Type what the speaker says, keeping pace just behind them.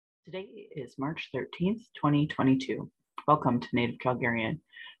Today is March 13th, 2022. Welcome to Native Calgarian.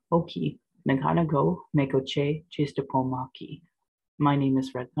 Oki, Naganago, Megoche, Chistapomaki. My name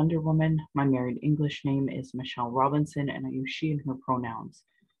is Red Thunder Woman. My married English name is Michelle Robinson, and I use she and her pronouns.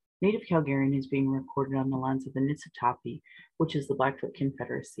 Native Calgarian is being recorded on the lands of the Niitsitapi, which is the Blackfoot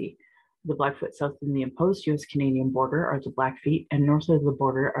Confederacy. The Blackfoot south of the imposed U.S.-Canadian border are the Blackfeet, and north of the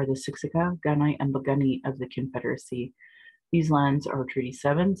border are the Siksika, Gunai, and Piikani of the Confederacy. These lands are Treaty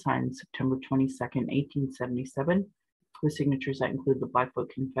 7, signed September 22nd, 1877, with signatures that include the Blackfoot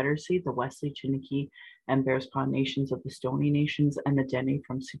Confederacy, the Wesley, Chiniki, and Bearspaw nations of the Stoney Nations, and the Dene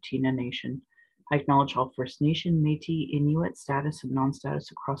from Tsuut'ina Nation. I acknowledge all First Nation, Métis, Inuit status, and non-status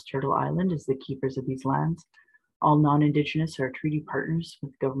across Turtle Island as the keepers of these lands. All non-Indigenous are treaty partners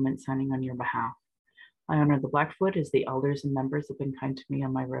with government signing on your behalf. I honor the Blackfoot as the elders and members have been kind to me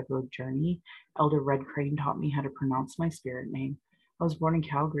on my Red Road journey. Elder Red Crane taught me how to pronounce my spirit name. I was born in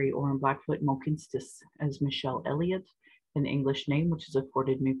Calgary or in Blackfoot Mohkinstsis as Michelle Elliott, an English name which has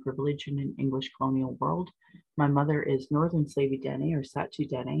afforded me privilege in an English colonial world. My mother is Northern Slavey Dene or Satu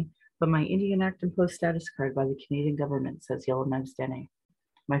Dene, but my Indian Act and Post status card by the Canadian government says Yellowknives Dene.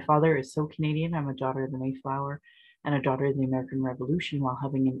 My father is so Canadian, I'm a daughter of the Mayflower and a daughter of the American Revolution while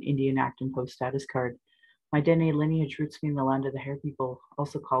having an Indian Act and Post status card. My Dene lineage roots me in the land of the Hare people,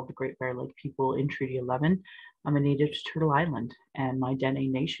 also called the Great Bear Lake people in Treaty 11. I'm a native to Turtle Island, and my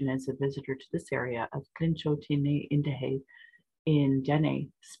Dene nation is a visitor to this area of Clinchotine Indahe in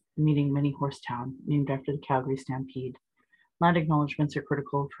Dene, meaning Many Horse Town, named after the Calgary Stampede. Land acknowledgements are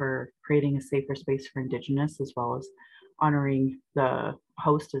critical for creating a safer space for Indigenous, as well as honoring the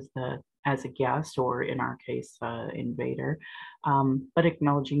host as a guest, or in our case, invader, but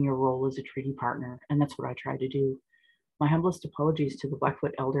acknowledging your role as a treaty partner, and that's what I try to do. My humblest apologies to the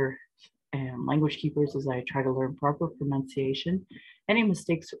Blackfoot Elder and language keepers as I try to learn proper pronunciation. Any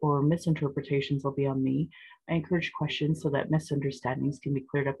mistakes or misinterpretations will be on me. I encourage questions so that misunderstandings can be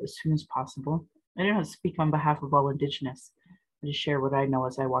cleared up as soon as possible. I do not speak on behalf of all Indigenous. I just share what I know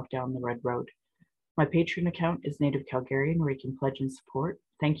as I walk down the Red Road. My Patreon account is Native Calgarian, where you can pledge and support.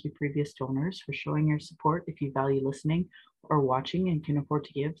 Thank you, previous donors, for showing your support. If you value listening or watching and can afford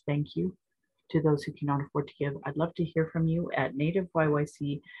to give, thank you. To those who cannot afford to give, I'd love to hear from you at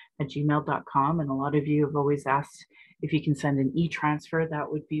nativeyyc@gmail.com. And a lot of you have always asked if you can send an e-transfer. That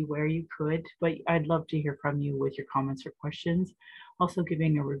would be where you could, but I'd love to hear from you with your comments or questions. Also,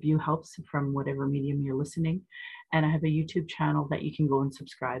 giving a review helps from whatever medium you're listening. And I have a YouTube channel that you can go and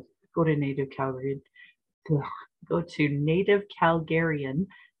subscribe. Go to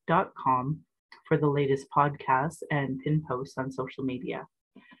nativecalgarian.com for the latest podcasts and pin posts on social media.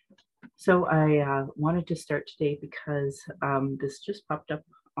 So I wanted to start today because this just popped up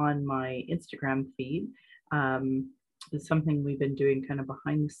on my Instagram feed. It's something we've been doing kind of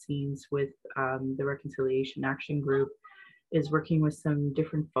behind the scenes with the Reconciliation Action Group, is working with some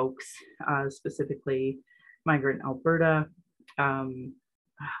different folks, specifically Migrant Alberta,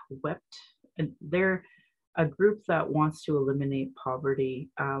 WEPT, and they're a group that wants to eliminate poverty.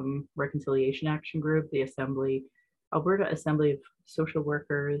 Reconciliation Action Group, the Assembly, Alberta Assembly of Social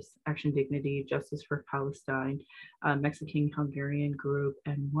Workers, Action Dignity, Justice for Palestine, Mexican Hungarian group,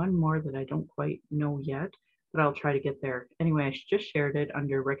 and one more that I don't quite know yet, but I'll try to get there. Anyway, I just shared it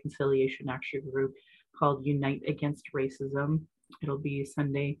under Reconciliation Action Group called Unite Against Racism. It'll be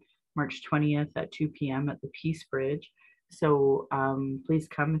Sunday, March 20th at 2 p.m. at the Peace Bridge. So please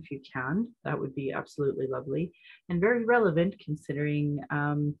come if you can. That would be absolutely lovely and very relevant considering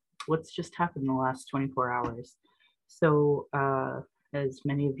what's just happened in the last 24 hours. So as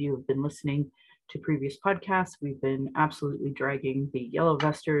many of you have been listening to previous podcasts, we've been absolutely dragging the yellow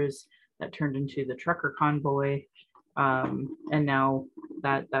vesters that turned into the trucker convoy. And now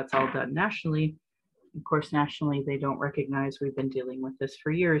that's all done nationally. Of course, nationally, they don't recognize we've been dealing with this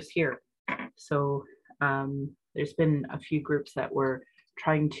for years here. So there's been a few groups that were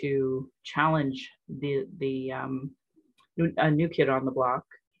trying to challenge a new kid on the block,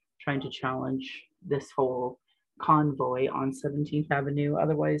 trying to challenge this whole convoy on 17th Avenue,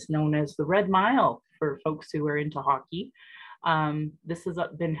 otherwise known as the Red Mile for folks who are into hockey. This has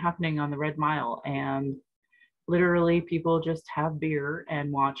been happening on the Red Mile, and literally people just have beer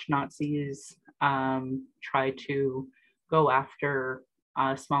and watch Nazis try to go after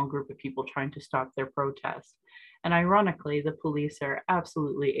a small group of people trying to stop their protest. And ironically, the police are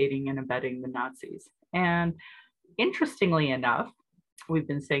absolutely aiding and abetting the Nazis. And interestingly enough, we've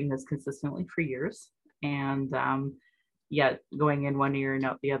been saying this consistently for years, and yet going in one ear and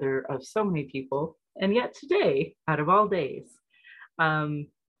out the other of so many people. And yet today, out of all days, I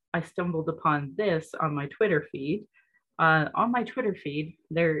stumbled upon this on my Twitter feed. On my Twitter feed,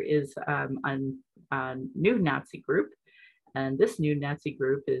 there is a new Nazi group, and this new Nazi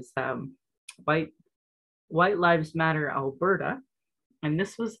group is White Lives Matter Alberta, and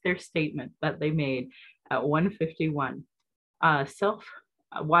this was their statement that they made at 1:51.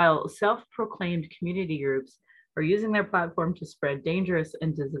 While self-proclaimed community groups are using their platform to spread dangerous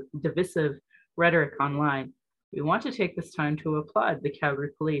and divisive rhetoric online, we want to take this time to applaud the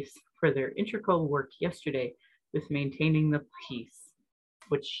Calgary Police for their integral work yesterday with maintaining the peace,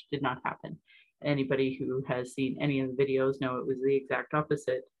 which did not happen. Anybody who has seen any of the videos know it was the exact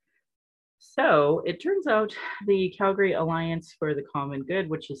opposite. So it turns out the Calgary Alliance for the Common Good,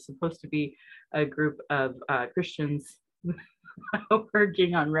 which is supposed to be a group of Christians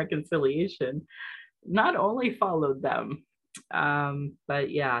working on reconciliation, not only followed them,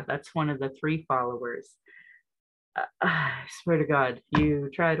 but yeah, that's one of the 3 followers. I swear to God, you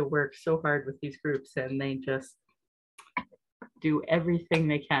try to work so hard with these groups and they just do everything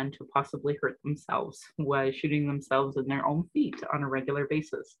they can to possibly hurt themselves while shooting themselves in their own feet on a regular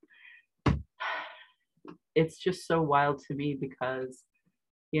basis. It's just so wild to me because,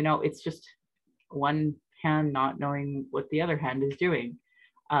 it's just one hand not knowing what the other hand is doing.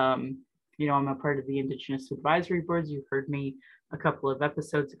 I'm a part of the Indigenous Advisory Boards. You heard me a couple of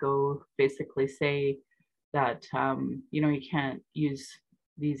episodes ago basically say that, you can't use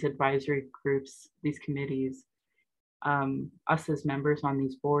these advisory groups, these committees. Us as members on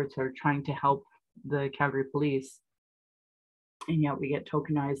these boards are trying to help the Calgary Police, and yet we get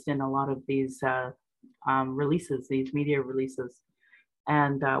tokenized in a lot of these releases, these media releases,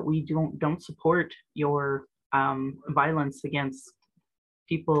 and we don't support your violence against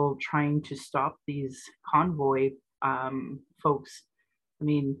people trying to stop these convoy folks. I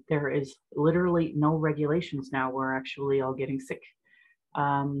mean, there is literally no regulations now. We're actually all getting sick.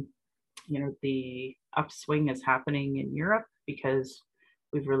 The upswing is happening in Europe because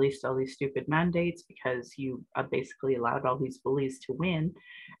we've released all these stupid mandates because you basically allowed all these bullies to win.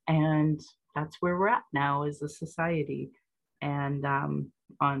 And that's where we're at now as a society. And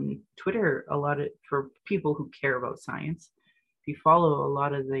on Twitter, for people who care about science, if you follow a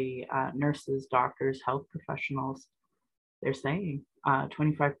lot of the nurses, doctors, health professionals, they're saying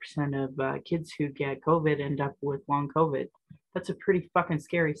 25% of kids who get COVID end up with long COVID. That's a pretty fucking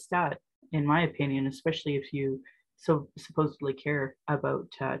scary stat, in my opinion, especially if you supposedly care about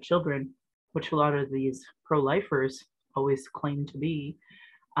children, which a lot of these pro-lifers always claim to be.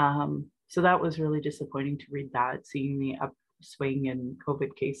 So that was really disappointing to read that, seeing the upswing in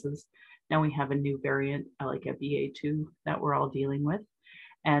COVID cases. Now we have a new variant, like a BA2, that we're all dealing with.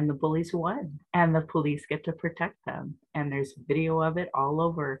 And the bullies won, and the police get to protect them. And there's video of it all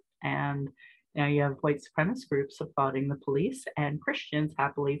over. And now you have white supremacist groups applauding the police and Christians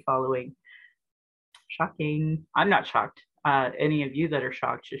happily following. Shocking. I'm not shocked. Any of you that are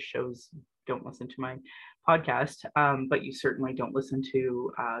shocked just shows don't listen to my podcast, but you certainly don't listen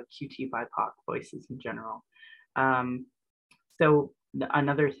to QT BIPOC voices in general. So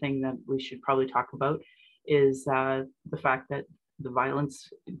another thing that we should probably talk about is the fact that the violence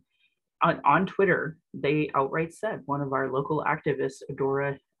on Twitter, they outright said, one of our local activists,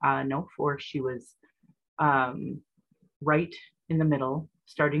 Adora Nofor, she was right in the middle,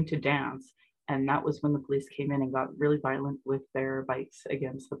 starting to dance. And that was when the police came in and got really violent with their bikes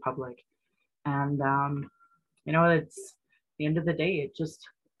against the public. And, it's the end of the day, it just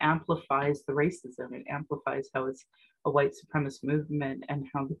amplifies the racism. It amplifies how it's a white supremacist movement and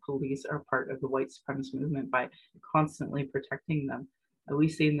how the police are part of the white supremacist movement by constantly protecting them.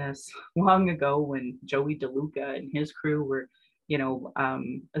 We've seen this long ago when Joey DeLuca and his crew were,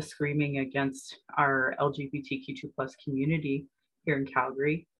 screaming against our LGBTQ2+ community here in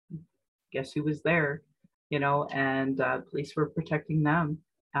Calgary. Guess who was there, and police were protecting them.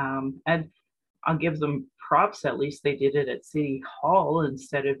 And I'll give them props, at least they did it at City Hall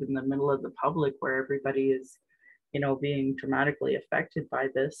instead of in the middle of the public where everybody is, being dramatically affected by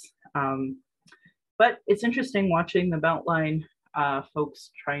this. But it's interesting watching the Beltline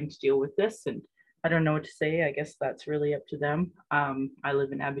folks trying to deal with this, and I don't know what to say. I guess that's really up to them. I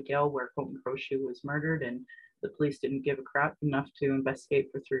live in Abigail where Colton Crowshoe was murdered, and the police didn't give a crap enough to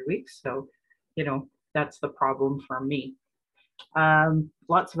investigate for 3 weeks. So, that's the problem for me.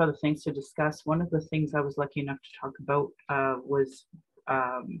 Lots of other things to discuss. One of the things I was lucky enough to talk about was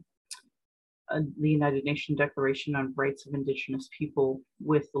the United Nations Declaration on Rights of Indigenous People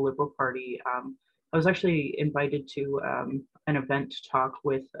with the Liberal Party. I was actually invited to an event to talk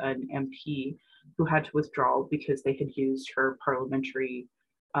with an MP who had to withdraw because they had used her parliamentary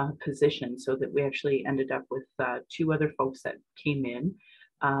position, so that we actually ended up with 2 other folks that came in.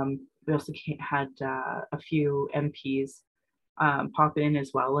 We also had a few MPs pop in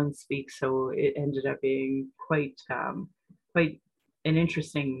as well and speak. So it ended up being quite an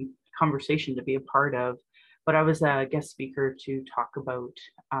interesting conversation to be a part of. But I was a guest speaker to talk about,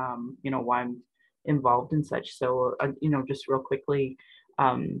 why I'm involved in such. So, just real quickly,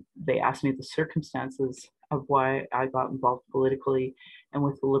 they asked me the circumstances of why I got involved politically and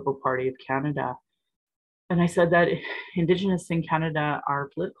with the Liberal Party of Canada. And I said that Indigenous in Canada are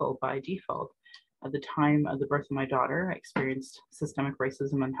political by default. At the time of the birth of my daughter, I experienced systemic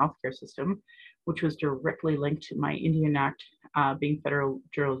racism in the healthcare system, which was directly linked to my Indian Act being federal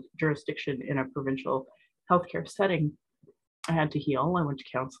jurisdiction in a provincial healthcare setting. I had to heal. I went to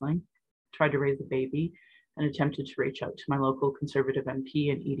counseling, tried to raise a baby, and attempted to reach out to my local Conservative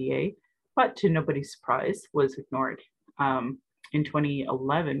MP and EDA, but to nobody's surprise, was ignored. In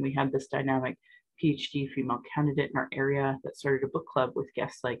 2011, we had this dynamic PhD female candidate in our area that started a book club with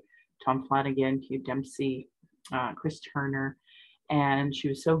guests like Tom Flanagan, Hugh Dempsey, Chris Turner, and she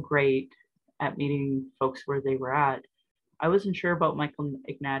was so great at meeting folks where they were at. I wasn't sure about Michael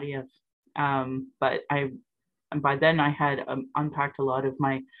Ignatieff, but by then I had unpacked a lot of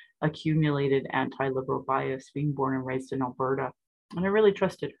my accumulated anti-liberal bias being born and raised in Alberta, and I really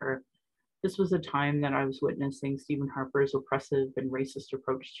trusted her. This was a time that I was witnessing Stephen Harper's oppressive and racist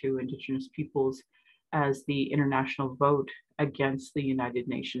approach to Indigenous peoples as the international vote against the United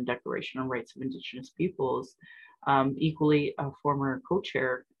Nations Declaration on Rights of Indigenous Peoples. Equally, a former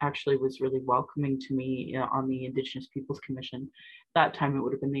co-chair actually was really welcoming to me on the Indigenous Peoples Commission. That time it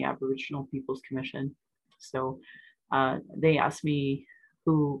would have been the Aboriginal Peoples Commission. So they asked me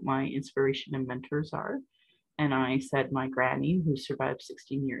who my inspiration and mentors are. And I said my granny, who survived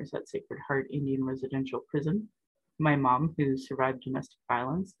 16 years at Sacred Heart Indian Residential Prison, my mom, who survived domestic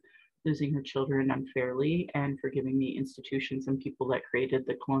violence, losing her children unfairly and forgiving the institutions and people that created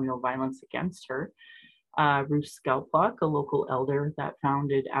the colonial violence against her, Ruth Skalplok, a local elder that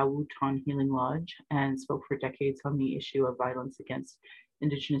founded Awuton Healing Lodge and spoke for decades on the issue of violence against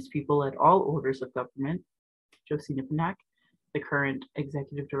Indigenous people at all orders of government, Josie Nipanak, the current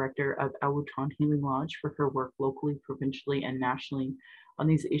executive director of Awuton Healing Lodge, for her work locally, provincially, and nationally on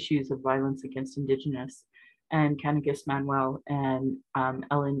these issues of violence against Indigenous, and Kanagis Manuel and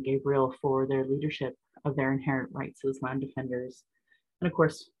Ellen Gabriel for their leadership of their inherent rights as land defenders. And of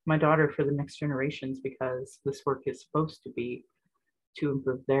course, my daughter for the next generations, because this work is supposed to be to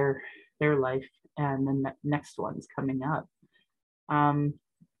improve their life and the next ones coming up.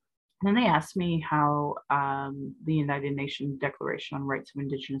 Then they asked me how the United Nations Declaration on Rights of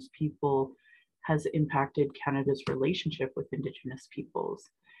Indigenous People has impacted Canada's relationship with Indigenous peoples.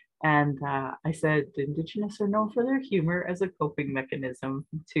 And I said, the Indigenous are known for their humor as a coping mechanism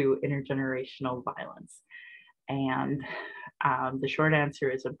to intergenerational violence. And the short answer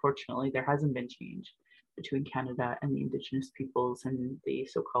is, unfortunately, there hasn't been change between Canada and the Indigenous peoples and the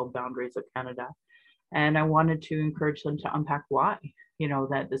so-called boundaries of Canada. And I wanted to encourage them to unpack why,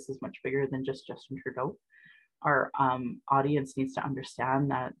 that this is much bigger than just Justin Trudeau. Our audience needs to understand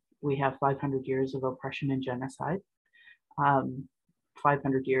that we have 500 years of oppression and genocide,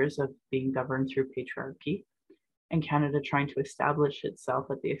 500 years of being governed through patriarchy, and Canada trying to establish itself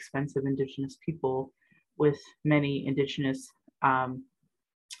at the expense of Indigenous people with many Indigenous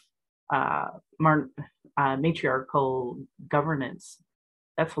matriarchal governance.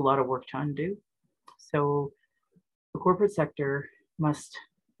 That's a lot of work to undo. So the corporate sector must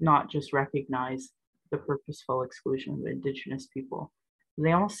not just recognize the purposeful exclusion of Indigenous people.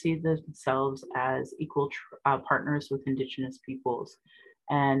 They all see themselves as equal partners with Indigenous peoples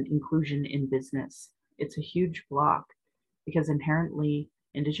and inclusion in business. It's a huge block because inherently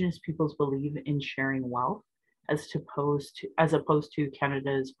Indigenous peoples believe in sharing wealth as opposed to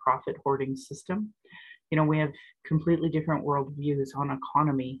Canada's profit hoarding system. We have completely different worldviews on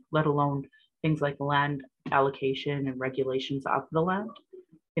economy, let alone things like land allocation and regulations of the land.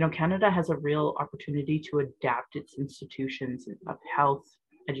 Canada has a real opportunity to adapt its institutions of health,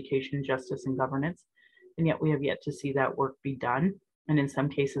 education, justice, and governance, and yet we have yet to see that work be done, and in some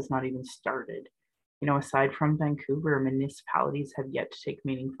cases not even started. Aside from Vancouver, municipalities have yet to take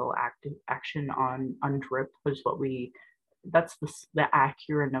meaningful action on UNDRIP, that's the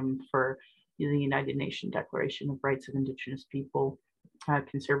acronym for the United Nations Declaration of Rights of Indigenous People.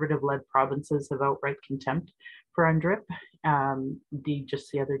 Conservative-led provinces have outright contempt for UNDRIP.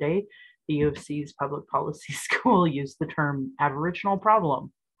 Just the other day, the U of C's public policy school used the term Aboriginal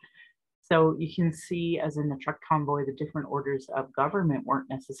problem. So you can see, as in the truck convoy, the different orders of government weren't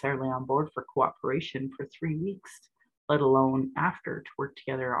necessarily on board for cooperation for 3 weeks, let alone after, to work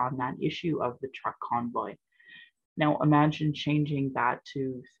together on that issue of the truck convoy. Now imagine changing that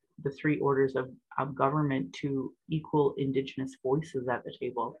to the three orders of government to equal Indigenous voices at the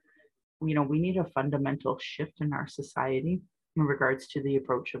table. We need a fundamental shift in our society in regards to the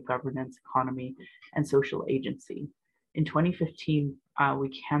approach of governance, economy, and social agency. In 2015,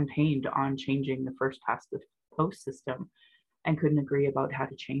 we campaigned on changing the first past the post system and couldn't agree about how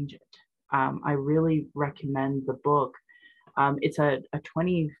to change it. I really recommend the book. It's a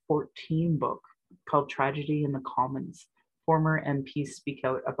 2014 book called Tragedy in the Commons. Former MPs speak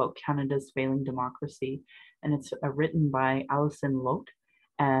out about Canada's failing democracy, and it's written by Alison Lote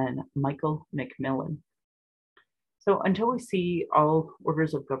and Michael McMillan. So until we see all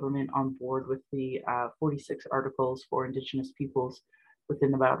orders of government on board with the 46 articles for Indigenous peoples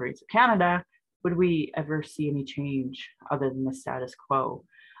within the boundaries of Canada, would we ever see any change other than the status quo?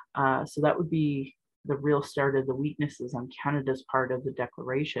 So that would be the real start of the weaknesses on Canada's part of the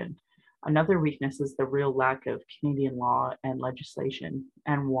declaration. Another weakness is the real lack of Canadian law and legislation,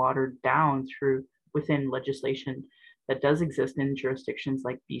 and watered down through within legislation that does exist in jurisdictions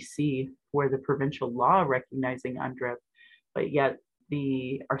like BC, where the provincial law recognizing UNDRIP, but yet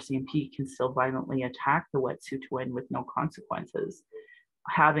the RCMP can still violently attack the Wet'suwet'en with no consequences.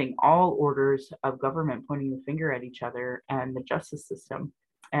 Having all orders of government pointing the finger at each other and the justice system.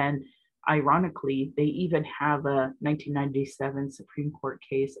 And ironically, they even have a 1997 Supreme Court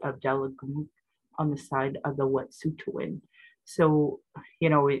case of Delagamuukw on the side of the Wet'suwet'en. So,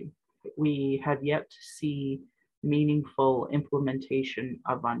 we have yet to see meaningful implementation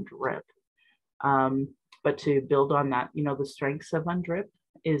of UNDRIP. But to build on that, the strengths of UNDRIP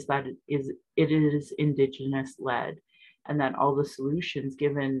is that it is Indigenous led, and that all the solutions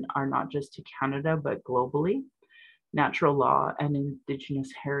given are not just to Canada, but globally. Natural law and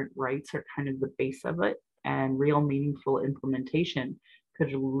Indigenous inherent rights are kind of the base of it, and real meaningful implementation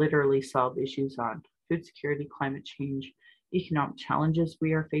could literally solve issues on food security, climate change, economic challenges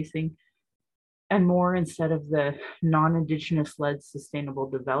we are facing, and more. Instead of the non-Indigenous led sustainable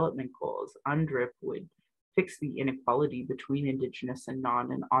development goals, UNDRIP would fix the inequality between Indigenous and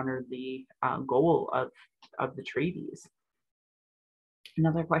non, and honor the goal of the treaties.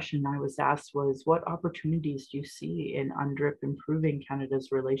 Another question I was asked was, what opportunities do you see in UNDRIP improving Canada's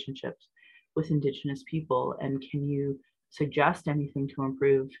relationships with Indigenous people? And can you suggest anything to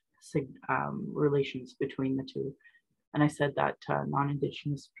improve relations between the two? And I said that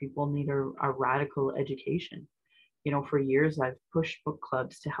non-Indigenous people need a radical education. For years, I've pushed book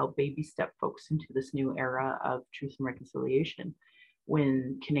clubs to help baby step folks into this new era of truth and reconciliation.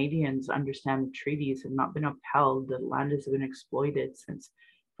 When Canadians understand the treaties have not been upheld, the land has been exploited since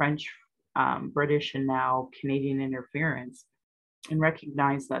French, British, and now Canadian interference, and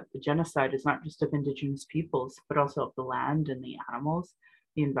recognize that the genocide is not just of Indigenous peoples, but also of the land and the animals,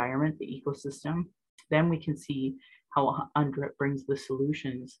 the environment, the ecosystem, then we can see how UNDRIP brings the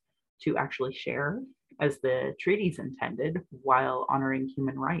solutions to actually share as the treaties intended while honoring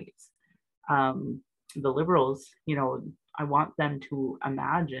human rights. The Liberals, I want them to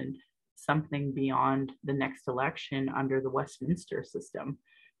imagine something beyond the next election under the Westminster system.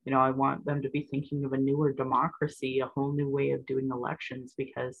 I want them to be thinking of a newer democracy, a whole new way of doing elections,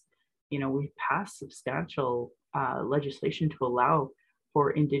 because, we've passed substantial legislation to allow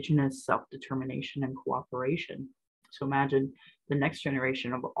for Indigenous self-determination and cooperation. So imagine the next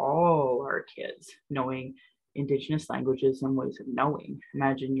generation of all our kids knowing Indigenous languages and ways of knowing.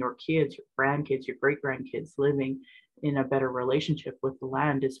 Imagine your kids, your grandkids, your great-grandkids living in a better relationship with the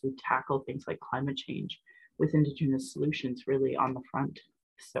land as we tackle things like climate change with Indigenous solutions really on the front.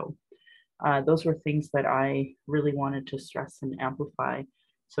 So those were things that I really wanted to stress and amplify.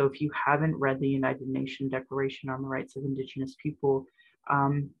 So if you haven't read the United Nations Declaration on the Rights of Indigenous People,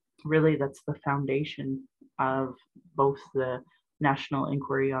 really that's the foundation of both the National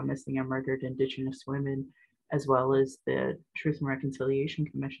Inquiry on Missing and Murdered Indigenous Women, as well as the Truth and Reconciliation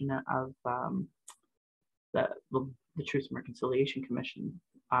Commission of the Truth and Reconciliation Commission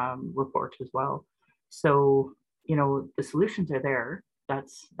report as well. So, the solutions are there.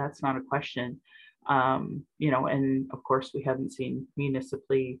 That's not a question. And of course we haven't seen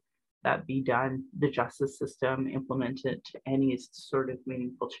municipally that be done, the justice system implemented to any sort of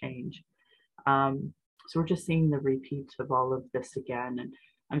meaningful change. So we're just seeing the repeat of all of this again. And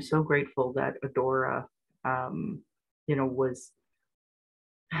I'm so grateful that Adora, was,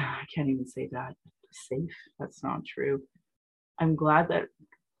 I can't even say that, safe. That's not true. I'm glad that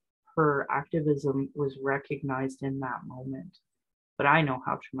her activism was recognized in that moment. But I know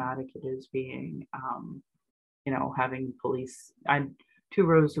how traumatic it is being, having police. I'm 2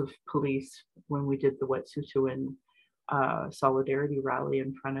 rows of police when we did the Wet'suwet'en solidarity rally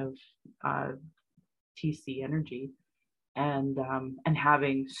in front of TC Energy. and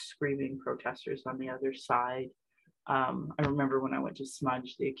having screaming protesters on the other side. I remember when I went to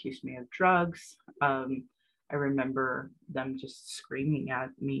Smudge, they accused me of drugs. I remember them just screaming at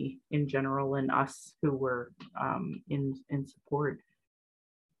me in general and us who were in support.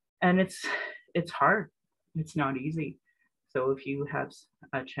 And it's hard. It's not easy. So if you have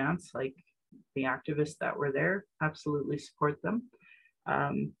a chance, like the activists that were there, absolutely support them.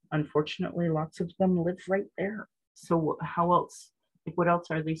 Unfortunately, lots of them live right there. So how else? Like, what else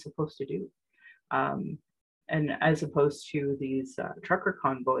are they supposed to do? Um, and as opposed to these trucker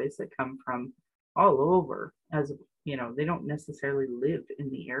convoys that come from all over, as you know, they don't necessarily live in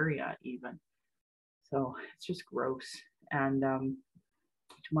the area even. So it's just gross. And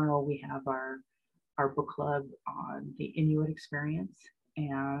tomorrow we have our book club on the Inuit experience,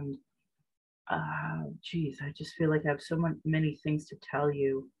 and geez, I just feel like I have so many things to tell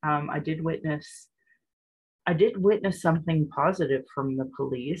you. I did witness something positive from the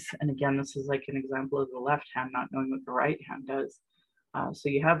police. And again, this is like an example of the left hand not knowing what the right hand does. So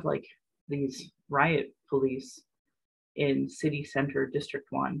you have like these riot police in city center District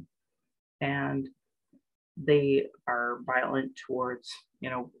 1, and they are violent towards, you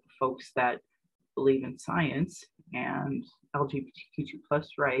know, folks that believe in science and LGBTQ plus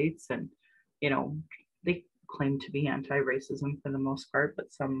rights. And, you know, they claim to be anti-racism for the most part,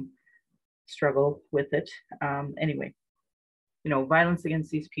 but some struggle with it. Anyway, you know, violence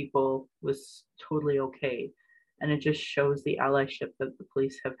against these people was totally okay. And it just shows the allyship that the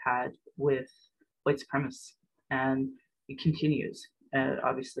police have had with white supremacists. And it continues,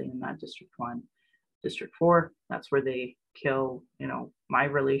 obviously, in that District 1. District 4, that's where they kill, you know, my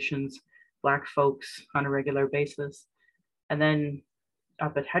relations, Black folks on a regular basis. And then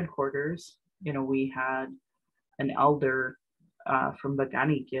up at headquarters, you know, we had an elder from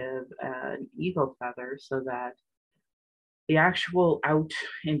Bagani give an eagle feather so that the actual out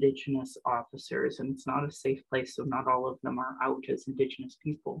Indigenous officers, and it's not a safe place, so not all of them are out as Indigenous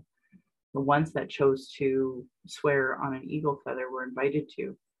people. The ones that chose to swear on an eagle feather were invited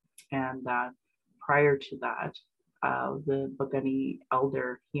to. And prior to that, the Bagani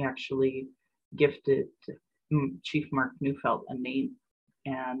elder, he actually gifted Chief Mark Neufeld a name.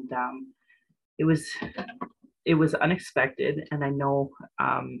 And it was unexpected, and I know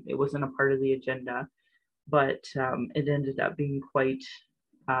it wasn't a part of the agenda, but it ended up being quite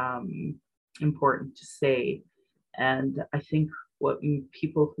important to say. And I think what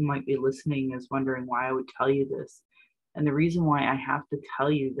people who might be listening is wondering why I would tell you this. And the reason why I have to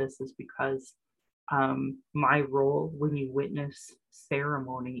tell you this is because my role when you witness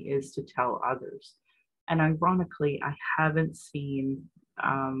ceremony is to tell others. And ironically, I haven't seen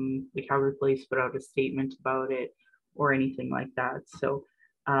the Calgary Police put out a statement about it or anything like that. So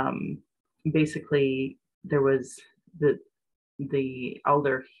basically, there was the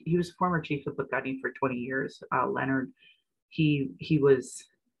elder. He was former chief of Bagani for 20 years. Leonard. He was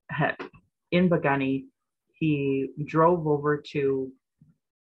in Bagani. He drove over to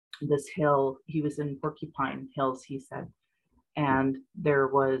this hill. He was in Porcupine Hills, he said, and there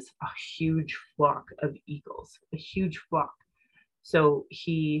was a huge flock of eagles, a huge flock. So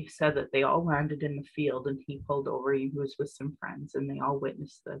he said that they all landed in the field, and he pulled over. He was with some friends, and they all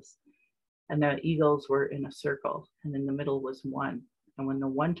witnessed this. And the eagles were in a circle, and in the middle was one. And when the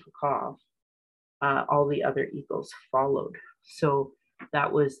one took off, all the other eagles followed. So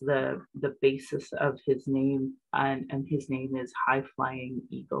that was the basis of his name, and his name is High Flying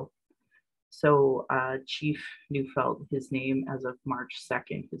Eagle. So Chief Neufeld, his name as of March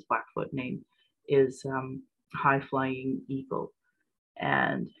 2nd, his Blackfoot name is High Flying Eagle.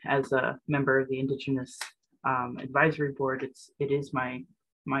 And as a member of the Indigenous Advisory Board, it is my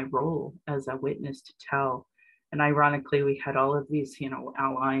role as a witness to tell. And ironically, we had all of these, you know,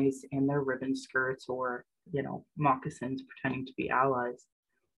 allies in their ribbon skirts or, you know, moccasins pretending to be allies.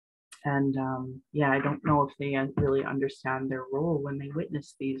 And yeah, I don't know if they really understand their role when they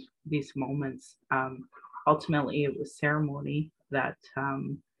witness these moments. Ultimately, it was ceremony that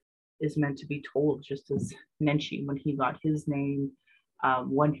is meant to be told, just as Nenshi, when he got his name,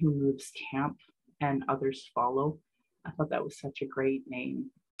 One Who Moves Camp, and Others Follow. I thought that was such a great name.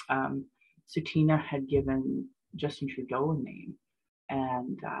 Sutina had given Justin Trudeau a name,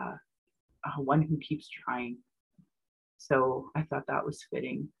 and One Who Keeps Trying. So I thought that was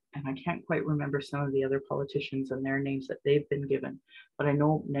fitting. And I can't quite remember some of the other politicians and their names that they've been given, but I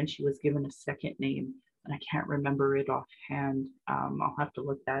know Nenshi was given a second name, and I can't remember it offhand. I'll have to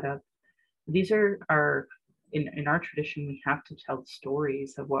look that up. These are in our tradition, we have to tell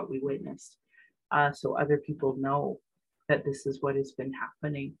stories of what we witnessed, so other people know that this is what has been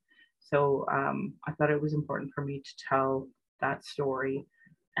happening. So I thought it was important for me to tell that story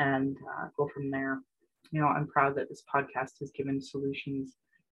and go from there. I'm proud that this podcast has given solutions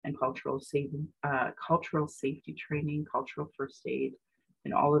and cultural safety training, cultural first aid,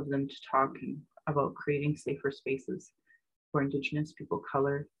 and all of them to talk about creating safer spaces for Indigenous people of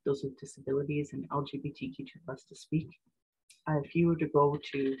color, those with disabilities, and LGBTQ2+ to speak. If you were to go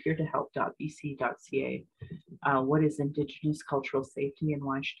to heretohelp.bc.ca, what is Indigenous cultural safety and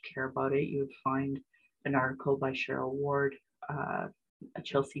why you should care about it, you would find an article by Cheryl Ward,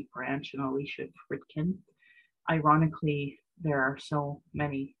 Chelsea Branch, and Alicia Fritkin. Ironically, there are so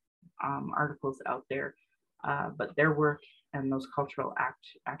many articles out there, but their work and those cultural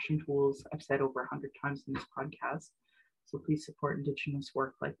action tools, I've said over 100 times in this podcast. So please support Indigenous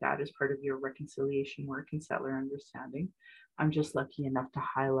work like that as part of your reconciliation work and settler understanding. I'm just lucky enough to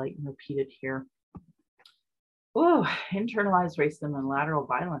highlight and repeat it here. Oh, internalized racism and lateral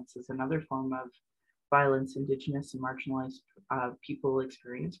violence is another form of violence Indigenous and marginalized people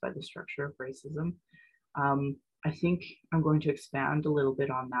experience by the structure of racism. I think I'm going to expand a little bit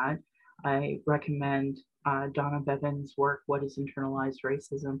on that. I recommend Donna Bevan's work, What is Internalized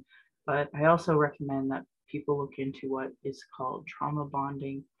Racism? But I also recommend that people look into what is called trauma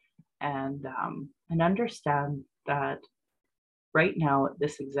bonding and understand that right now, at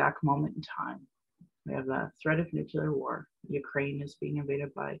this exact moment in time, we have a threat of nuclear war. Ukraine is being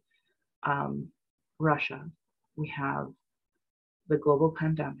invaded by Russia. We have the global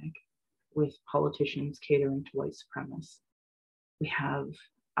pandemic with politicians catering to white supremacists. We have,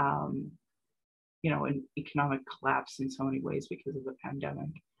 an economic collapse in so many ways because of the pandemic.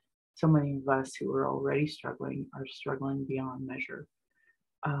 So many of us who are already struggling are struggling beyond measure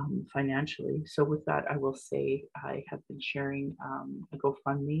financially. So with that, I will say I have been sharing a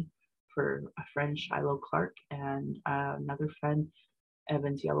GoFundMe for a friend, Shiloh Clark, and another friend,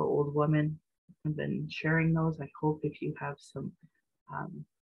 Evan's Yellow Old Woman. I've been sharing those. I hope if you have some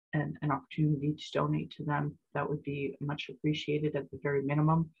an opportunity to donate to them, that would be much appreciated at the very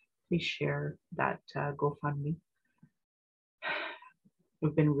minimum. Please share that GoFundMe.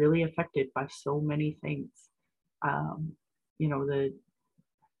 We've been really affected by so many things.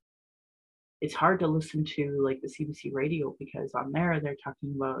 It's hard to listen to like the CBC radio because on there they're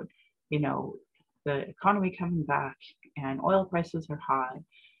talking about, the economy coming back and oil prices are high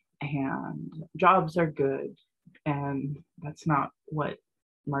and jobs are good. And that's not what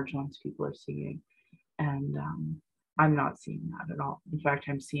marginalized people are seeing. And I'm not seeing that at all. In fact,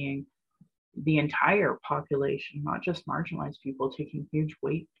 I'm seeing the entire population, not just marginalized people, taking huge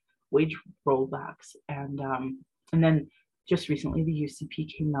wage rollbacks. And then just recently, the UCP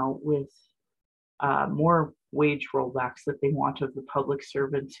came out with more wage rollbacks that they want of the public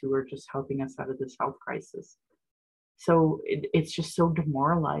servants who are just helping us out of this health crisis. So it's just so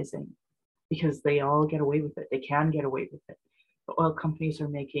demoralizing because they all get away with it. They can get away with it. The oil companies are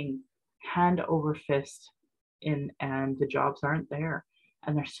making hand over fist and the jobs aren't there.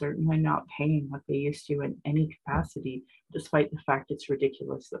 And they're certainly not paying what they used to in any capacity, despite the fact it's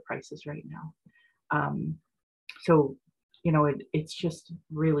ridiculous, the prices right now. So, it's just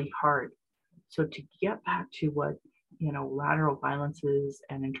really hard. So to get back to what, lateral violence is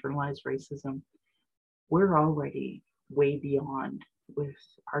and internalized racism, we're already way beyond with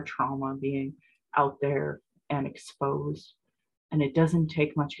our trauma being out there and exposed. And it doesn't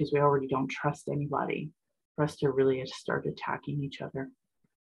take much because we already don't trust anybody for us to really start attacking each other.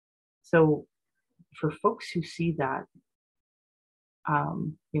 So for folks who see that,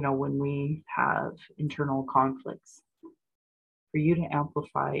 when we have internal conflicts, for you to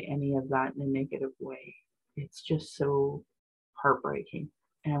amplify any of that in a negative way, it's just so heartbreaking.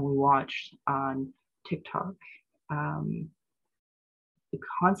 And we watched on TikTok, the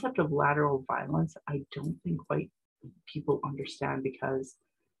concept of lateral violence, I don't think white people understand, because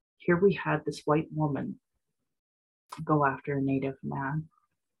here we had this white woman go after a Native man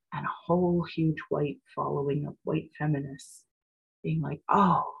and a whole huge white following of white feminists being like,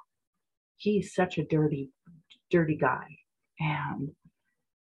 oh, he's such a dirty guy, and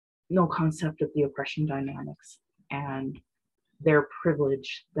no concept of the oppression dynamics and their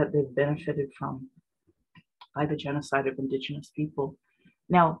privilege that they've benefited from by the genocide of Indigenous people.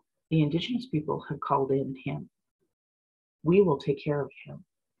 Now, the Indigenous people have called in him. We will take care of him.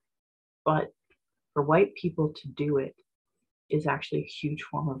 But for white people to do it is actually a huge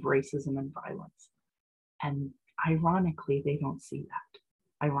form of racism and violence. And ironically, they don't see that,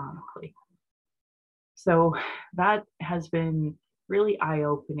 ironically. So that has been really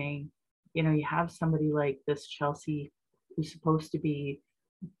eye-opening. You have somebody like this Chelsea who's supposed to be,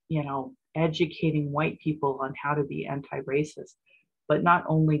 educating white people on how to be anti-racist. but not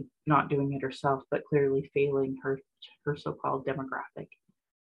only not doing it herself, but clearly failing her so-called demographic.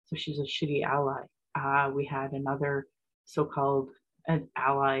 So she's a shitty ally. We had another so-called an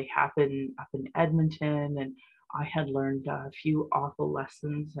ally happen up in Edmonton, and I had learned a few awful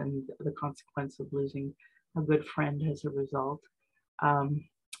lessons and the consequence of losing a good friend as a result. Um,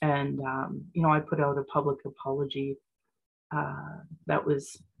 I put out a public apology. That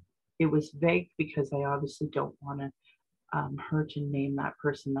was it was vague because I obviously don't want to hurt and name that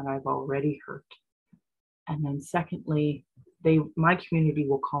person that I've already hurt. And then secondly, my community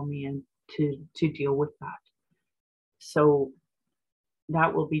will call me in to deal with that. So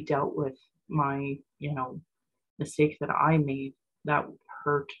that will be dealt with. My mistake that I made that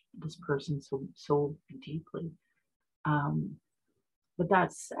hurt this person so deeply. Um, but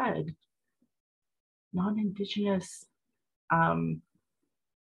that said, non-indigenous, um,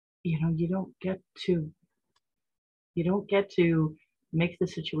 you don't get to make the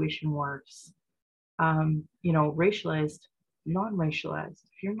situation worse. Racialized, non-racialized.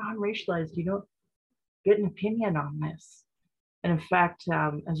 If you're non-racialized, you don't get an opinion on this. And in fact,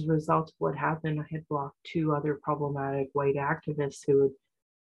 as a result of what happened, I had blocked two other problematic white activists who would,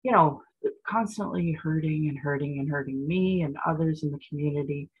 constantly hurting and hurting and hurting me and others in the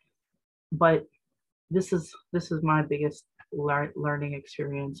community. But this is my biggest learning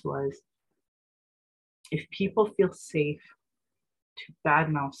experience was if people feel safe to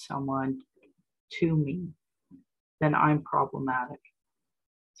badmouth someone to me, then I'm problematic.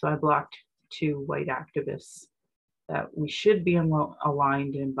 So I blocked two white activists that we should be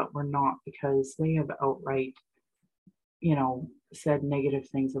aligned in, but we're not because they have outright, said negative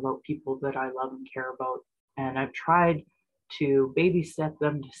things about people that I love and care about. And I've tried to babysit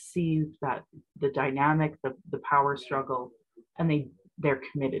them to see that the dynamic, the power struggle, and they're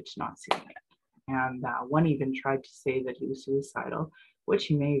committed to not seeing it. And one even tried to say that he was suicidal, which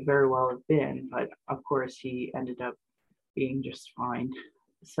he may very well have been, but of course he ended up being just fine.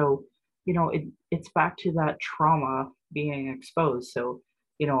 So, it's back to that trauma being exposed. So,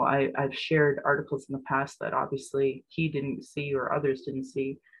 I've shared articles in the past that obviously he didn't see or others didn't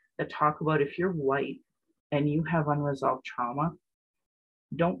see that talk about if you're white and you have unresolved trauma,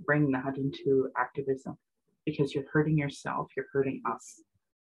 don't bring that into activism because you're hurting yourself, you're hurting us.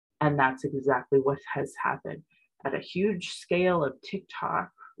 And that's exactly what has happened at a huge scale of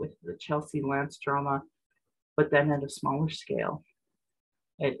TikTok with the Chelsea Lance drama, but then at a smaller scale,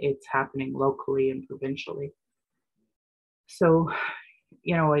 it's happening locally and provincially. So,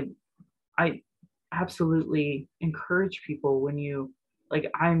 I absolutely encourage people when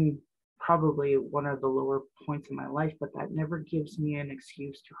I'm probably one of the lower points in my life, but that never gives me an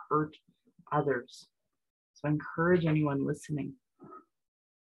excuse to hurt others. So I encourage anyone listening,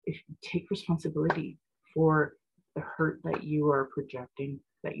 if you take responsibility for the hurt that you are projecting,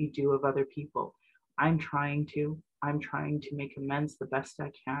 that you do of other people. I'm trying to make amends the best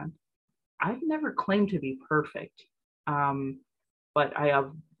I can. I've never claimed to be perfect, but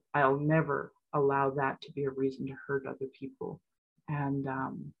I'll never allow that to be a reason to hurt other people, and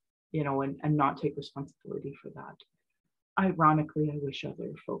and not take responsibility for that. Ironically, I wish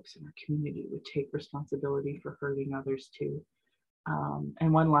other folks in our community would take responsibility for hurting others too.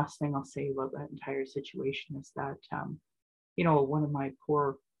 And one last thing I'll say about that entire situation is that, one of my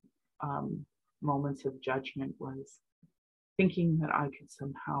poor moments of judgment was thinking that I could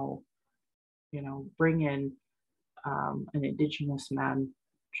somehow, bring in an Indigenous man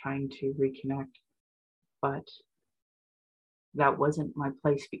trying to reconnect. But that wasn't my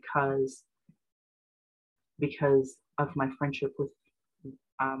place because of my friendship with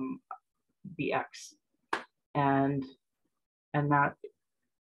um, the ex. And that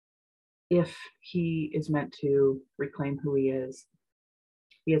if he is meant to reclaim who he has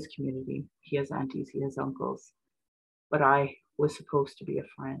community, he has aunties, he has uncles. But I was supposed to be a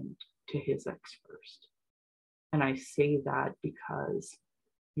friend to his ex first. And I say that because,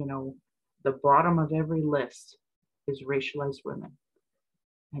 the bottom of every list is racialized women.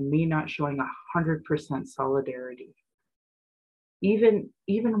 And me not showing 100% solidarity. Even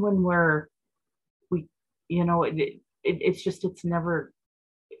when it's never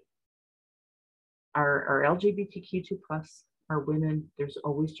our LGBTQ2 plus, our women, there's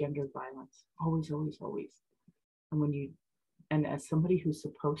always gender violence. Always, always, always. And as somebody who's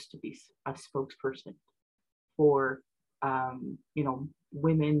supposed to be a spokesperson for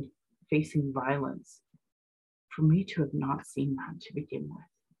women facing violence, for me to have not seen that to begin with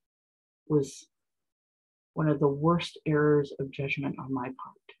was one of the worst errors of judgment on my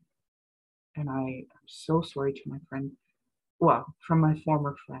part. And I am so sorry to my friend, from my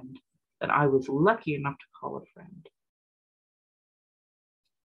former friend, that I was lucky enough to call a friend.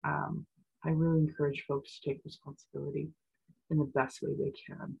 I really encourage folks to take responsibility in the best way they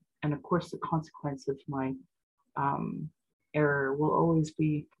can. And of course, the consequence of my error will always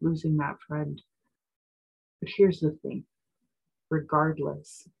be losing that friend. But here's the thing,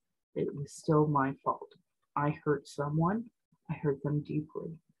 regardless, it was still my fault. I hurt someone, I hurt them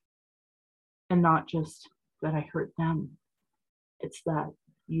deeply. And not just that I hurt them, it's that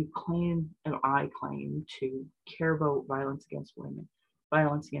you claim, and I claim, to care about violence against women,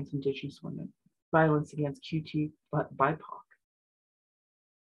 violence against Indigenous women, violence against QT BIPOC.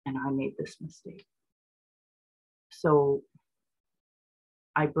 And I made this mistake. So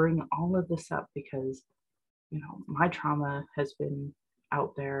I bring all of this up because, my trauma has been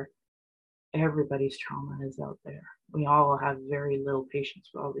out there. Everybody's trauma is out there. We all have very little patience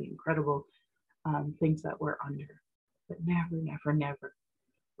with all the incredible things that we're under. But never, never, never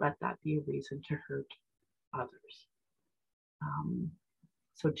let that be a reason to hurt others.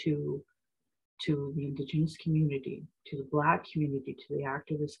 So to the Indigenous community, to the Black community, to the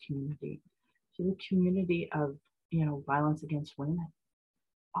activist community, to the community of, violence against women,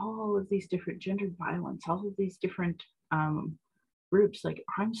 all of these different gendered violence, all of these different groups, like,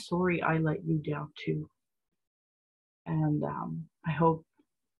 I'm sorry I let you down too. And I hope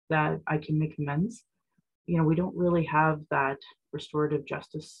that I can make amends. We don't really have that restorative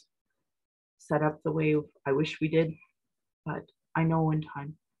justice set up the way I wish we did, but I know in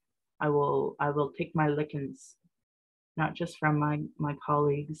time I will take my lickings, not just from my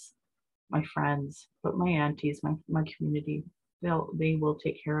colleagues, my friends, but my aunties, my community. They will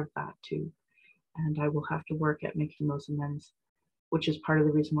take care of that too. And I will have to work at making those amends, which is part of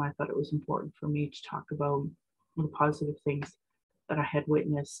the reason why I thought it was important for me to talk about the positive things that I had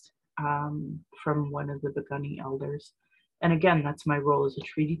witnessed from one of the Piikani elders. And again, that's my role as a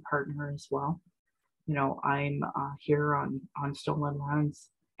treaty partner as well. I'm here on stolen lands,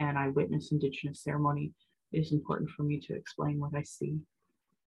 and I witness Indigenous ceremony. It is important for me to explain what I see.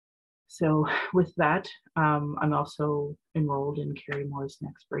 So with that, I'm also enrolled in Carrie Moore's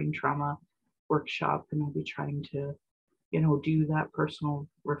next brain trauma workshop, and I'll be trying to, do that personal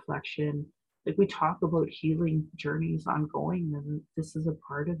reflection. Like, we talk about healing journeys ongoing, and this is a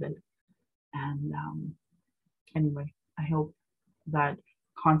part of it. And anyway, I hope that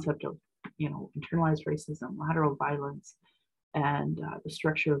concept of, internalized racism, lateral violence, and the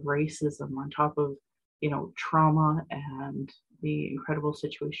structure of racism on top of, trauma and the incredible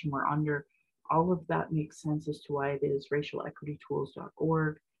situation we're under, all of that makes sense as to why it is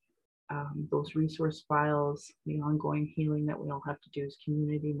racialequitytools.org, those resource files, the ongoing healing that we all have to do as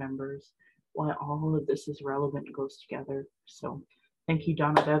community members, why all of this is relevant and goes together. So thank you,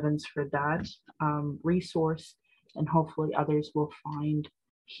 Donna Bevans, for that resource, and hopefully others will find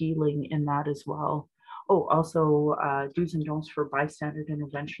healing in that as well. Oh, also do's and don'ts for bystander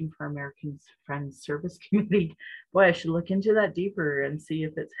intervention for American Friends Service Committee. Boy, I should look into that deeper and see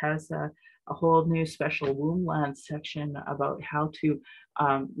if it has a whole new special womb land section about how to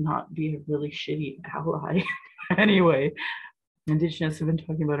not be a really shitty ally. Anyway, Indigenous have been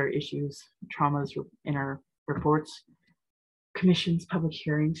talking about our issues, traumas in our reports, commissions, public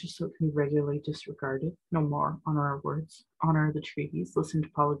hearings, just so it can be regularly disregarded. No more. Honor our words, honor the treaties, listen to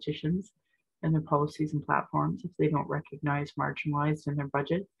politicians and their policies and platforms if they don't recognize marginalized in their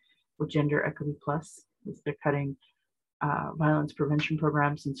budget with Gender Equity Plus, if they're cutting violence prevention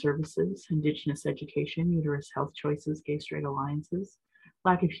programs and services, Indigenous education, uterus health choices, gay straight alliances,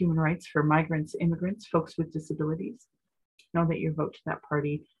 lack of human rights for migrants, immigrants, folks with disabilities. Know that your vote to that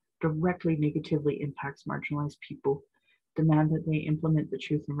party directly negatively impacts marginalized people. Demand that they implement the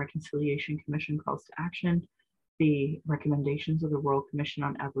Truth and Reconciliation Commission calls to action, the recommendations of the Royal Commission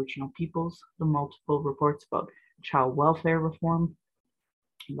on Aboriginal Peoples, the multiple reports about child welfare reform,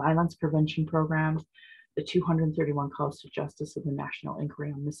 violence prevention programs, the 231 calls to justice of the National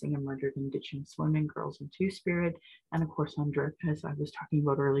Inquiry on Missing and Murdered Indigenous Women, Girls, and Two-Spirit, and of course on DRIP, as I was talking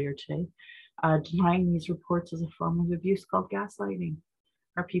about earlier today. Denying these reports is a form of abuse called gaslighting.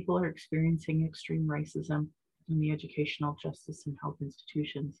 Our people are experiencing extreme racism in the educational, justice, and health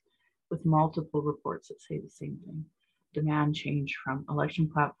institutions, with multiple reports that say the same thing. Demand change from election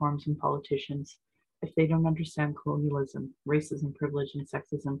platforms and politicians. If they don't understand colonialism, racism, privilege, and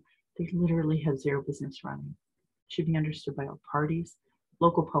sexism, they literally have zero business running. It should be understood by all parties,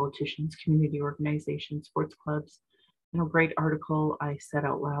 local politicians, community organizations, sports clubs. A great article I said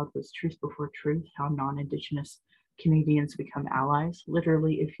out loud was Truth Before Truth, How Non-Indigenous Canadians Become Allies.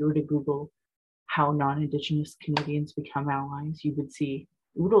 Literally, if you were to Google how non-Indigenous Canadians become allies, you would see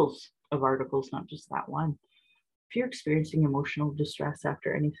oodles of articles, not just that one. If you're experiencing emotional distress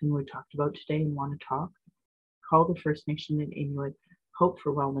after anything we talked about today and want to talk, call the First Nation and Inuit Hope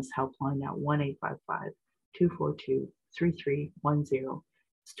for Wellness helpline at 1-855-242-3310.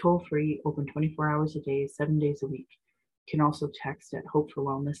 It's toll free, open 24 hours a day, 7 days a week. You can also text at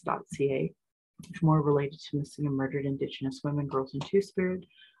hopeforwellness.ca. If more related to missing and murdered Indigenous women, girls, and Two-Spirit,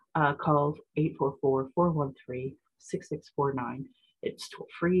 call 844-413-6649. It's toll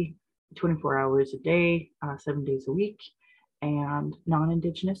free, 24 hours a day, 7 days a week. And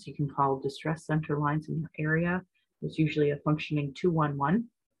non-Indigenous, you can call distress center lines in your area. There's usually a functioning 211,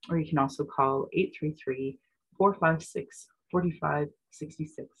 or you can also call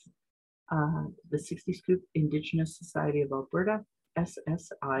 833-456-4566. The 60 Scoop Indigenous Society of Alberta,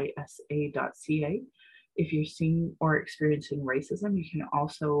 ssisa.ca. If you're seeing or experiencing racism, you can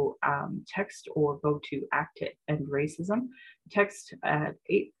also text or go to ACT to End Racism. Text at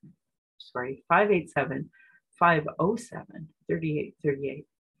 587-507-3838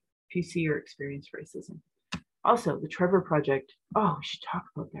 if you see or experience racism. Also, the Trevor Project. Oh, we should talk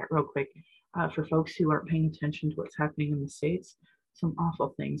about that real quick. For folks who aren't paying attention to what's happening in the States, some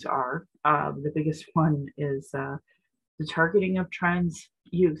awful things are. The biggest one is the targeting of trans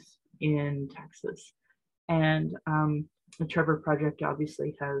youth in Texas. And the Trevor Project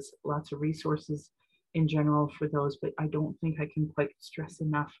obviously has lots of resources in general for those, but I don't think I can quite stress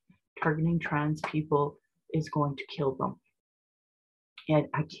enough, targeting trans people is going to kill them. And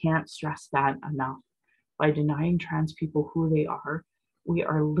I can't stress that enough. By denying trans people who they are, we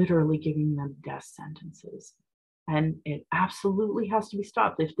are literally giving them death sentences. And it absolutely has to be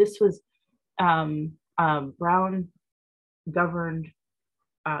stopped. If this was a brown governed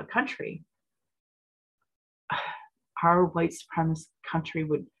country, our white supremacist country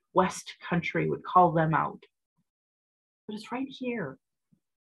West country would call them out. But it's right here.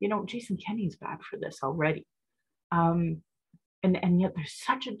 You know, Jason Kenney's bad for this already. And yet there's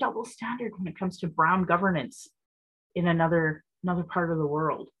such a double standard when it comes to brown governance in another part of the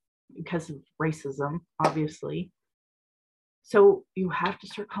world because of racism, obviously. So you have to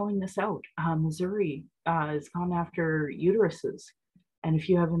start calling this out. Missouri has gone after uteruses. And if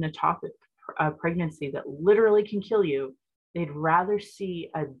you have an ectopic pregnancy that literally can kill you, they'd rather see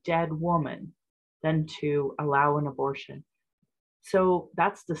a dead woman than to allow an abortion. So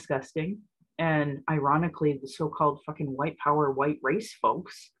that's disgusting. And ironically, the so-called fucking white power, white race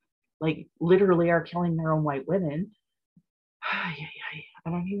folks, like literally are killing their own white women. I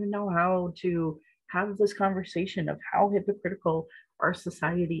don't even know how to have this conversation of how hypocritical our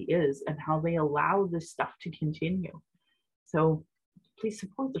society is and how they allow this stuff to continue. So please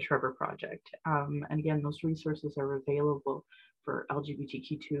support the Trevor Project. And again, those resources are available for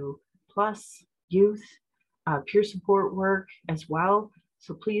LGBTQ2 plus youth, peer support work as well.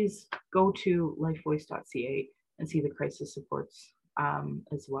 So please go to lifevoice.ca and see the crisis supports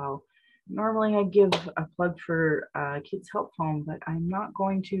as well. Normally I give a plug for Kids Help Phone, but I'm not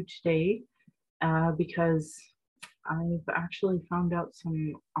going to today because I've actually found out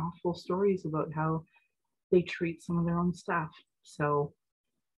some awful stories about how they treat some of their own staff. So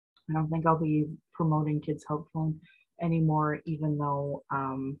I don't think I'll be promoting Kids Help Phone anymore, even though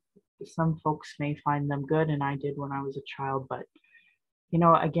some folks may find them good, and I did when I was a child. But, you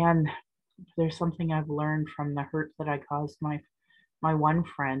know, again, there's something I've learned from the hurt that I caused my one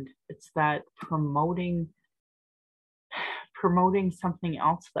friend. It's that promoting something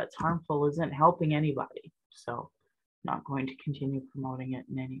else that's harmful isn't helping anybody. So I'm not going to continue promoting it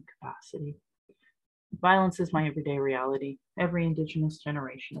in any capacity. Violence is my everyday reality. Every Indigenous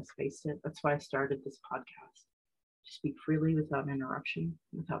generation has faced it. That's why I started this podcast. To speak freely without interruption,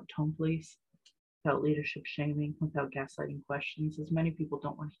 without tone police, without leadership shaming, without gaslighting questions, as many people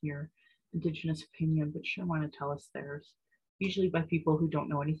don't want to hear Indigenous opinion, but sure want to tell us theirs. Usually by people who don't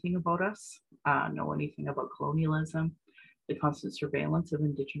know anything about us, know anything about colonialism, the constant surveillance of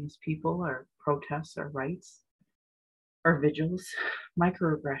Indigenous people, our protests, our rights, our vigils,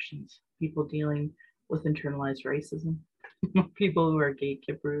 microaggressions, people dealing with internalized racism, people who are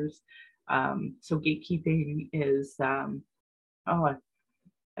gatekeepers. So gatekeeping is, I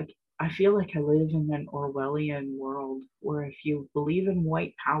feel like I live in an Orwellian world where if you believe in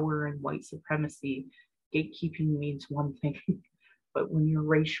white power and white supremacy, gatekeeping means one thing, but when you're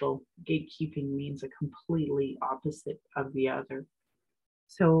racial, gatekeeping means a completely opposite of the other.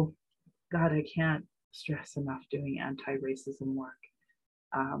 So, God, I can't stress enough doing anti-racism work.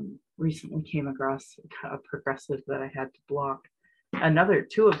 Recently came across a progressive that I had to block.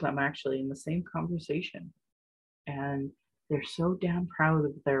 Two of them actually in the same conversation. And they're so damn proud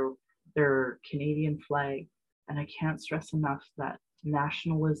of their Canadian flag. And I can't stress enough that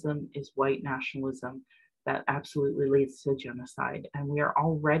nationalism is white nationalism that absolutely leads to genocide. And we are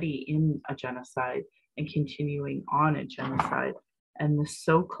already in a genocide and continuing on a genocide. And the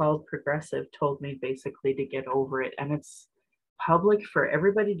so-called progressive told me basically to get over it. And it's public for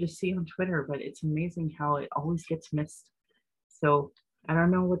everybody to see on Twitter, but it's amazing how it always gets missed. So I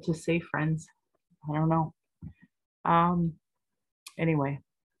don't know what to say, friends. I don't know. Anyway,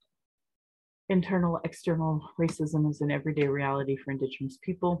 internal, external racism is an everyday reality for Indigenous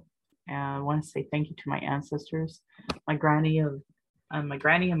people. And I want to say thank you to my ancestors, my granny and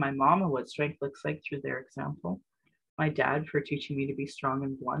my mama, what strength looks like through their example. My dad for teaching me to be strong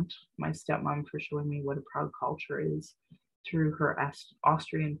and blunt. My stepmom for showing me what a proud culture is through her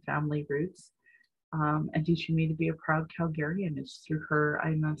Austrian family roots. And teaching me to be a proud Calgarian is through her.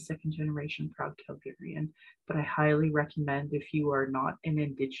 I'm a second generation proud Calgarian, but I highly recommend, if you are not an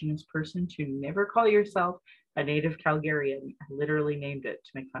Indigenous person, to never call yourself a native Calgarian. I literally named it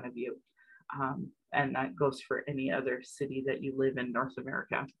to make fun of you. And that goes for any other city that you live in North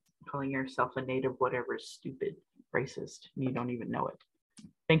America. Calling yourself a native whatever is stupid, racist, and you don't even know it.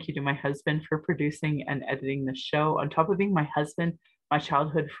 Thank you to my husband for producing and editing the show. On top of being my husband, my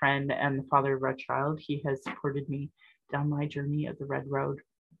childhood friend, and the father of our child, he has supported me down my journey of the Red Road,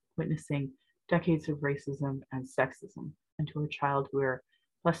 witnessing decades of racism and sexism. And to our child, we are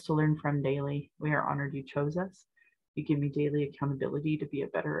blessed to learn from daily. We are honored you chose us. You give me daily accountability to be a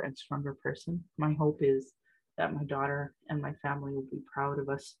better and stronger person. My hope is that my daughter and my family will be proud of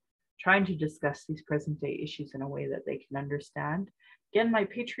us trying to discuss these present day issues in a way that they can understand. Again, my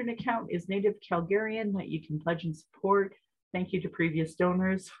Patreon account is Native Calgarian that you can pledge and support. Thank you to previous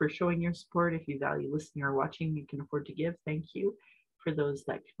donors for showing your support. If you value listening or watching, you can afford to give. Thank you. For those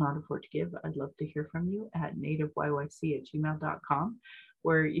that cannot afford to give, I'd love to hear from you at nativeyyc@gmail.com,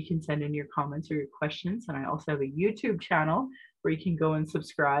 where you can send in your comments or your questions. And I also have a YouTube channel where you can go and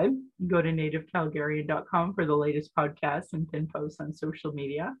subscribe. Go to nativecalgarian.com for the latest podcasts and pin posts on social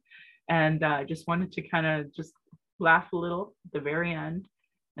media. And I just wanted to kind of just laugh a little at the very end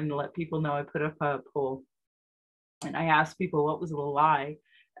and let people know I put up a poll. And I asked people what was the lie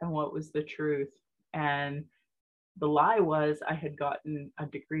and what was the truth. And the lie was I had gotten a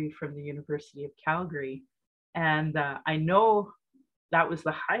degree from the University of Calgary. And I know that was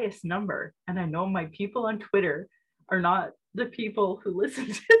the highest number. And I know my people on Twitter are not the people who listen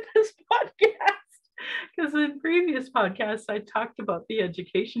to this podcast. Because in previous podcasts, I talked about the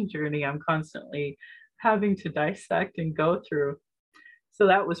education journey I'm constantly having to dissect and go through. So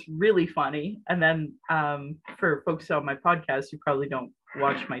that was really funny. And then for folks on my podcast who probably don't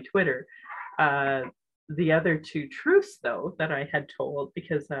watch my Twitter, the other two truths, though, that I had told,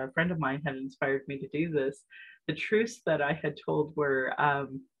 because a friend of mine had inspired me to do this, the truths that I had told were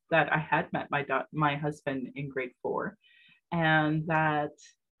that I had met my husband in grade 4, and that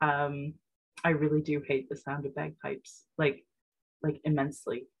I really do hate the sound of bagpipes, like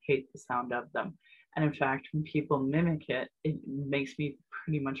immensely hate the sound of them. And in fact, when people mimic it, it makes me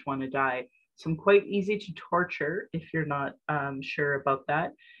pretty much want to die. So I'm quite easy to torture if you're not sure about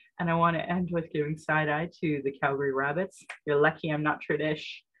that. And I want to end with giving side eye to the Calgary Rabbits. You're lucky I'm not Tradish.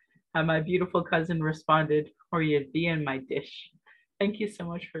 And my beautiful cousin responded, or you'd be in my dish. Thank you so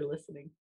much for listening.